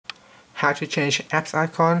how to change apps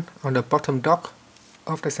icon on the bottom dock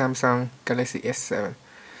of the Samsung Galaxy S7.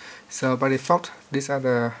 So by default, these are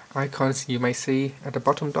the icons you may see at the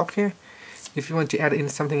bottom dock here. If you want to add in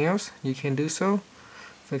something else, you can do so.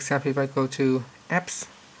 For example, if I go to apps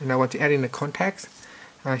and I want to add in the contacts,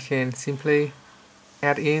 I can simply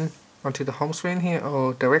add in onto the home screen here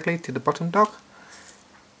or directly to the bottom dock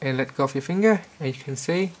and let go of your finger, and you can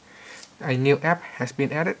see a new app has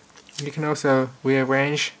been added. You can also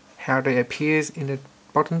rearrange how they appears in the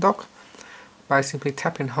bottom dock by simply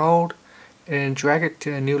tap and hold and drag it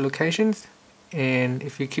to new locations, and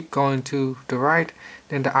if you keep going to the right,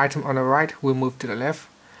 then the item on the right will move to the left.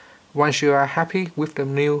 Once you are happy with the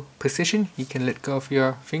new position, you can let go of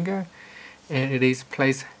your finger and it is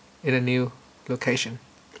placed in a new location.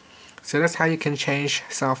 So that's how you can change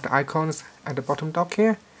some of the icons at the bottom dock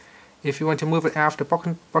here. If you want to move it out of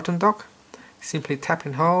the bottom dock, simply tap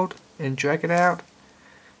and hold and drag it out,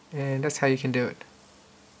 and that's how you can do it.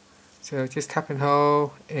 So just tap and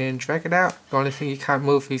hold and drag it out. The only thing you can't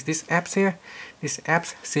move is these apps here. These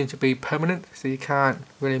apps seem to be permanent, so you can't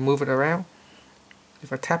really move it around.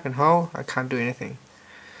 If I tap and hold, I can't do anything.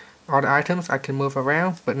 All the items I can move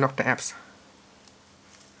around, but not the apps.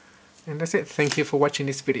 And that's it. Thank you for watching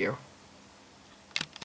this video.